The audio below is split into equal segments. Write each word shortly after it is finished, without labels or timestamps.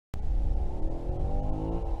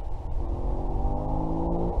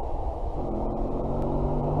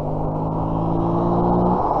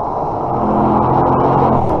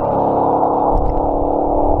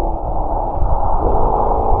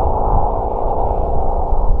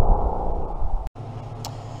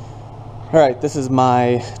Alright, this is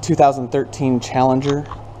my 2013 Challenger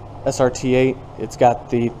SRT8. It's got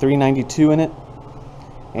the 392 in it,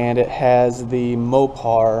 and it has the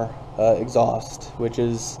Mopar exhaust, which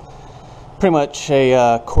is pretty much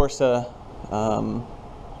a Corsa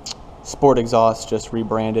Sport Exhaust, just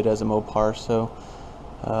rebranded as a Mopar. So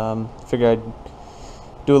figured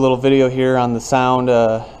I'd do a little video here on the sound.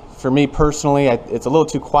 For me personally, it's a little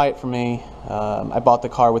too quiet for me. I bought the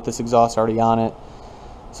car with this exhaust already on it,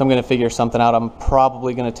 so I'm going to figure something out. I'm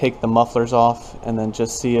probably going to take the mufflers off and then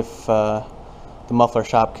just see if the muffler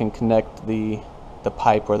shop can connect the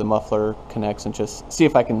pipe where the muffler connects, and just see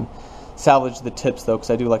if I can salvage the tips though, because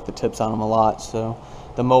I do like the tips on them a lot. So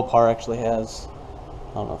the Mopar actually has,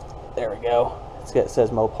 I don't know if, there we go, it says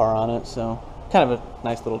Mopar on it, so kind of a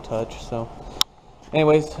nice little touch. So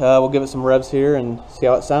anyways, we'll give it some revs here and see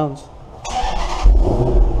how it sounds.